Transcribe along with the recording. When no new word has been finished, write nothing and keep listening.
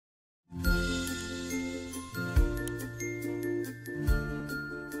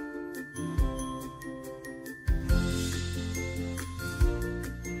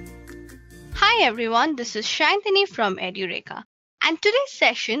Hi everyone, this is Shantini from Edureka, and today's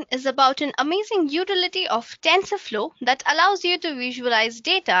session is about an amazing utility of TensorFlow that allows you to visualize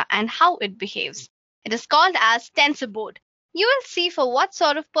data and how it behaves. It is called as TensorBoard. You will see for what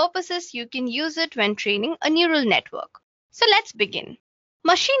sort of purposes you can use it when training a neural network. So let's begin.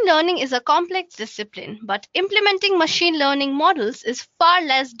 Machine learning is a complex discipline, but implementing machine learning models is far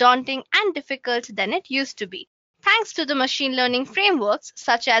less daunting and difficult than it used to be, thanks to the machine learning frameworks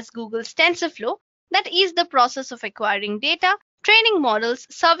such as Google's TensorFlow that ease the process of acquiring data, training models,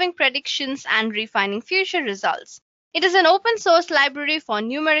 serving predictions, and refining future results. It is an open source library for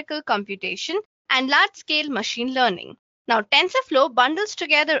numerical computation and large scale machine learning. Now, TensorFlow bundles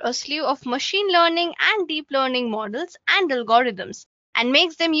together a slew of machine learning and deep learning models and algorithms and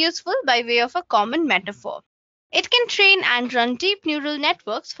makes them useful by way of a common metaphor. It can train and run deep neural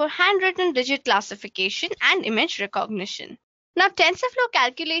networks for handwritten digit classification and image recognition. Now, TensorFlow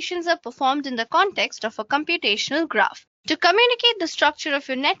calculations are performed in the context of a computational graph. To communicate the structure of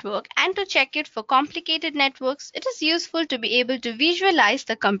your network and to check it for complicated networks, it is useful to be able to visualize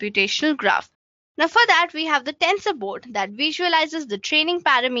the computational graph. Now, for that, we have the TensorBoard that visualizes the training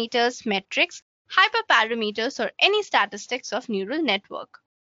parameters, metrics, hyperparameters, or any statistics of neural network.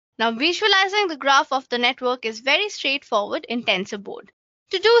 Now, visualizing the graph of the network is very straightforward in TensorBoard.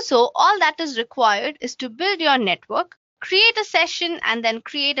 To do so, all that is required is to build your network, create a session, and then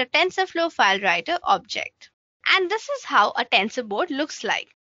create a TensorFlow file writer object. And this is how a TensorBoard looks like.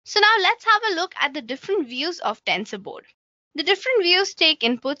 So now let's have a look at the different views of TensorBoard. The different views take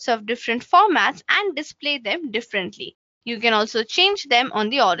inputs of different formats and display them differently. You can also change them on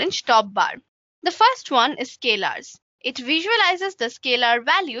the orange top bar. The first one is scalars. It visualizes the scalar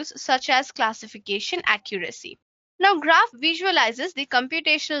values such as classification accuracy. Now, graph visualizes the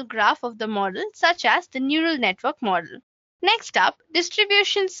computational graph of the model such as the neural network model. Next up,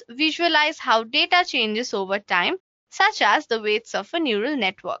 distributions visualize how data changes over time, such as the weights of a neural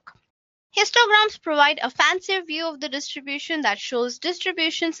network. Histograms provide a fancier view of the distribution that shows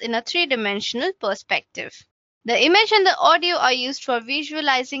distributions in a three-dimensional perspective. The image and the audio are used for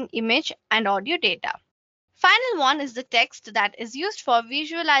visualizing image and audio data. Final one is the text that is used for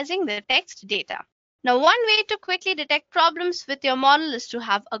visualizing the text data. Now, one way to quickly detect problems with your model is to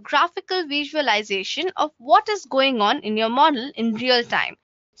have a graphical visualization of what is going on in your model in real time.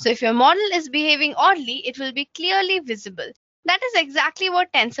 So if your model is behaving oddly, it will be clearly visible. That is exactly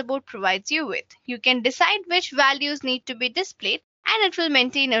what TensorBoard provides you with. You can decide which values need to be displayed, and it will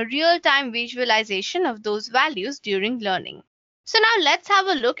maintain a real-time visualization of those values during learning. So now let's have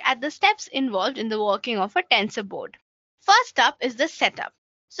a look at the steps involved in the working of a TensorBoard. First up is the setup.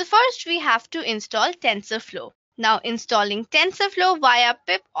 So first we have to install TensorFlow. Now installing TensorFlow via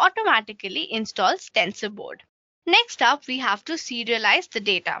pip automatically installs TensorBoard. Next up we have to serialize the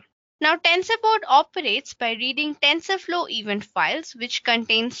data. Now TensorBoard operates by reading TensorFlow event files which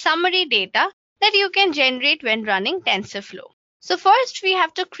contain summary data that you can generate when running TensorFlow. So first we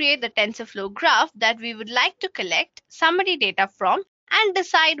have to create the TensorFlow graph that we would like to collect summary data from and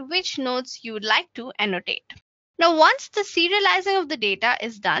decide which nodes you would like to annotate. Now once the serializing of the data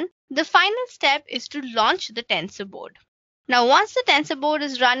is done, the final step is to launch the TensorBoard. Now once the TensorBoard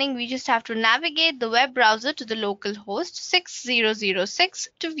is running, we just have to navigate the web browser to the local host 6006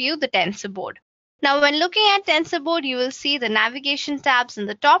 to view the TensorBoard. Now when looking at TensorBoard, you will see the navigation tabs in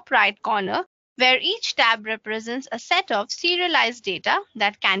the top right corner, where each tab represents a set of serialized data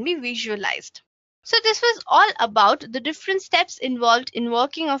that can be visualized. So this was all about the different steps involved in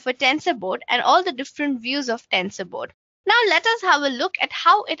working of a TensorBoard and all the different views of TensorBoard. Now let us have a look at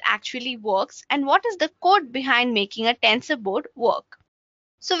how it actually works and what is the code behind making a TensorBoard work.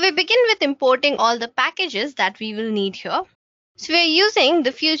 So we begin with importing all the packages that we will need here. So we are using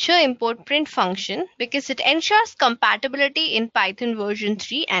the future import print function because it ensures compatibility in Python version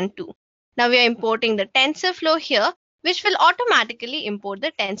 3 and 2. Now we are importing the TensorFlow here, which will automatically import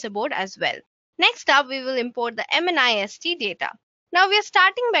the TensorBoard as well. Next up, we will import the MNIST data. Now we are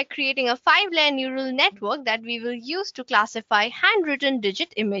starting by creating a 5-layer neural network that we will use to classify handwritten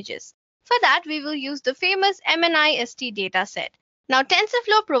digit images. For that, we will use the famous MNIST dataset. Now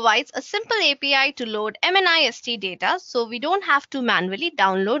TensorFlow provides a simple API to load MNIST data, so we don't have to manually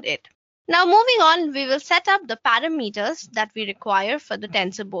download it. Now moving on, we will set up the parameters that we require for the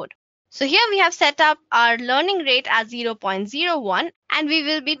TensorBoard. So here we have set up our learning rate as 0.01 and we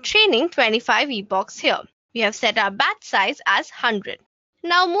will be training 25 epochs here. We have set our batch size as 100.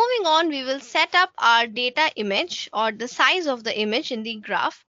 Now moving on, we will set up our data image or the size of the image in the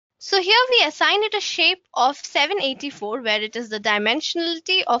graph. So here we assign it a shape of 784 where it is the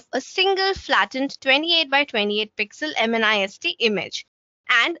dimensionality of a single flattened 28 by 28 pixel MNIST image.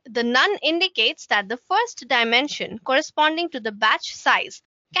 and the none indicates that the first dimension corresponding to the batch size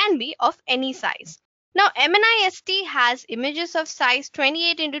can be of any size. Now MNIST has images of size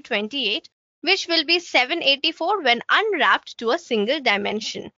 28 into 28, which will be 784 when unwrapped to a single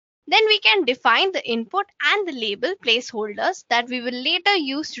dimension. Then we can define the input and the label placeholders that we will later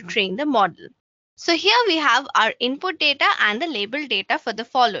use to train the model. So here we have our input data and the label data for the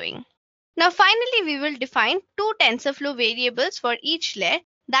following. Now finally we will define two TensorFlow variables for each layer,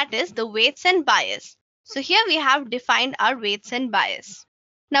 that is the weights and bias. So here we have defined our weights and bias.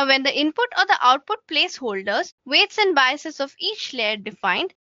 Now when the input or the output placeholders, weights and biases of each layer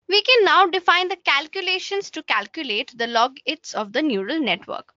defined, we can now define the calculations to calculate the log-its of the neural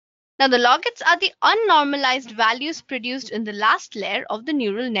network. Now the log-its are the unnormalized values produced in the last layer of the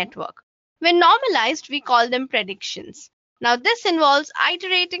neural network. When normalized, we call them predictions. Now this involves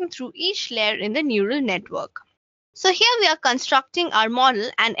iterating through each layer in the neural network. So here we are constructing our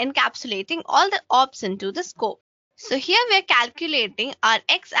model and encapsulating all the ops into the scope. So here we are calculating our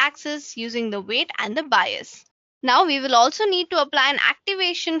x-axis using the weight and the bias. Now we will also need to apply an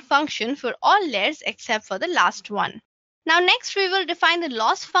activation function for all layers except for the last one. Now next we will define the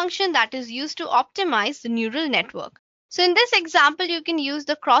loss function that is used to optimize the neural network. So in this example, you can use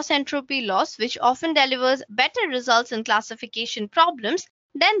the cross-entropy loss, which often delivers better results in classification problems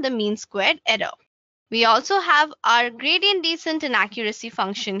than the mean squared error. We also have our gradient descent and accuracy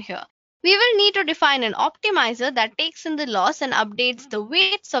function here. We will need to define an optimizer that takes in the loss and updates the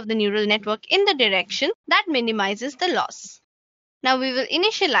weights of the neural network in the direction that minimizes the loss. Now we will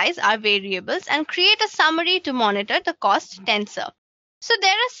initialize our variables and create a summary to monitor the cost tensor. So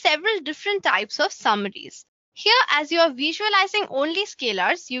there are several different types of summaries. Here, as you are visualizing only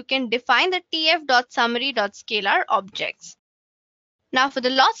scalars, you can define the tf.summary.scalar objects. Now for the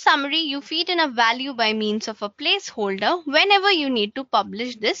loss summary, you feed in a value by means of a placeholder whenever you need to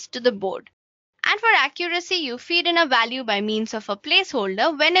publish this to the board. And for accuracy, you feed in a value by means of a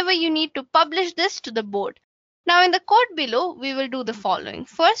placeholder whenever you need to publish this to the board. Now in the code below, we will do the following.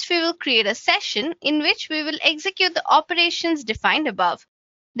 First, we will create a session in which we will execute the operations defined above.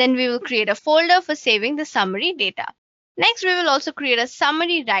 Then we will create a folder for saving the summary data. Next, we will also create a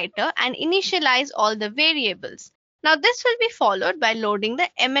summary writer and initialize all the variables. Now this will be followed by loading the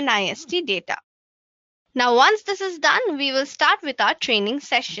MNIST data. Now once this is done, we will start with our training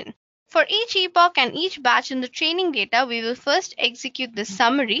session. For each epoch and each batch in the training data, we will first execute the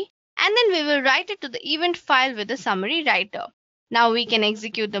summary and then we will write it to the event file with the summary writer. Now we can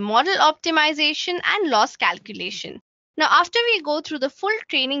execute the model optimization and loss calculation. Now, after we go through the full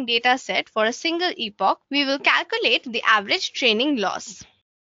training data set for a single epoch, we will calculate the average training loss.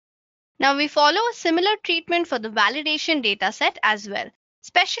 Now, we follow a similar treatment for the validation data set as well.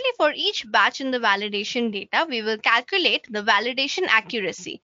 Especially for each batch in the validation data, we will calculate the validation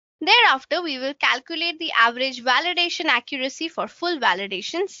accuracy. Thereafter, we will calculate the average validation accuracy for full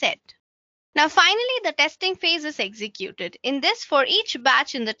validation set. Now, finally, the testing phase is executed. In this, for each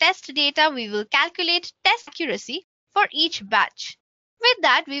batch in the test data, we will calculate test accuracy for each batch. With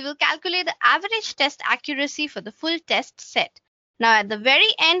that, we will calculate the average test accuracy for the full test set. Now at the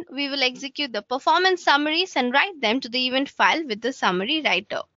very end, we will execute the performance summaries and write them to the event file with the summary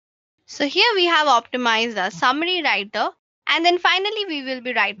writer. So here we have optimized our summary writer and then finally we will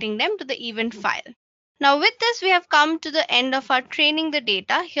be writing them to the event file. Now with this, we have come to the end of our training the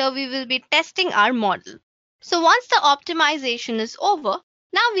data. Here we will be testing our model. So once the optimization is over,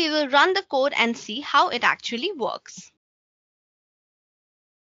 now we will run the code and see how it actually works.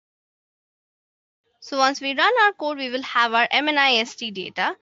 So once we run our code, we will have our MNIST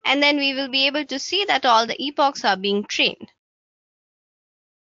data and then we will be able to see that all the epochs are being trained.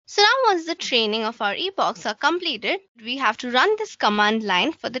 So now once the training of our epochs are completed, we have to run this command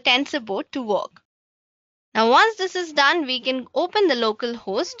line for the TensorBoard to work. Now once this is done, we can open the local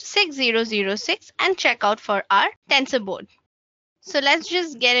host 6006 and check out for our TensorBoard. So let's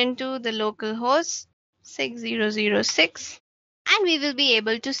just get into the local host 6006 and we will be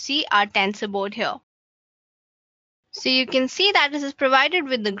able to see our TensorBoard here. So you can see that this is provided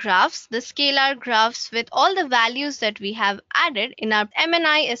with the graphs, the scalar graphs with all the values that we have added in our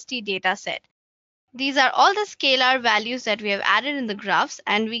MNIST dataset. These are all the scalar values that we have added in the graphs,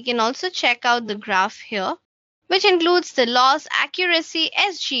 and we can also check out the graph here, which includes the loss, accuracy,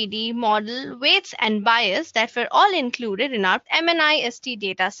 SGD, model, weights, and bias that were all included in our MNIST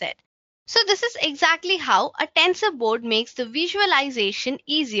dataset. So this is exactly how a TensorBoard makes the visualization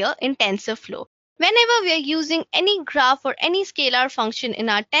easier in TensorFlow. Whenever we are using any graph or any scalar function in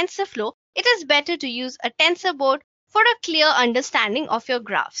our TensorFlow, it is better to use a TensorBoard for a clear understanding of your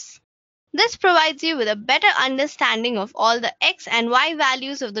graphs. This provides you with a better understanding of all the x and y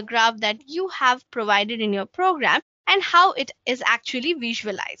values of the graph that you have provided in your program and how it is actually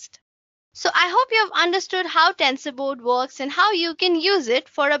visualized. So I hope you have understood how TensorBoard works and how you can use it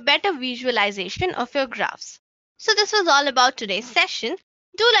for a better visualization of your graphs. So this was all about today's session.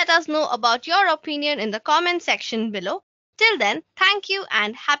 Do let us know about your opinion in the comment section below. Till then, thank you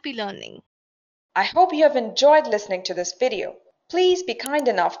and happy learning. I hope you have enjoyed listening to this video. Please be kind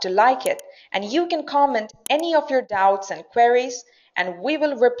enough to like it, and you can comment any of your doubts and queries, and we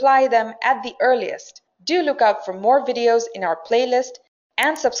will reply them at the earliest. Do look out for more videos in our playlist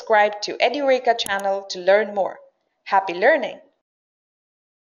and subscribe to Edureka channel to learn more. Happy learning!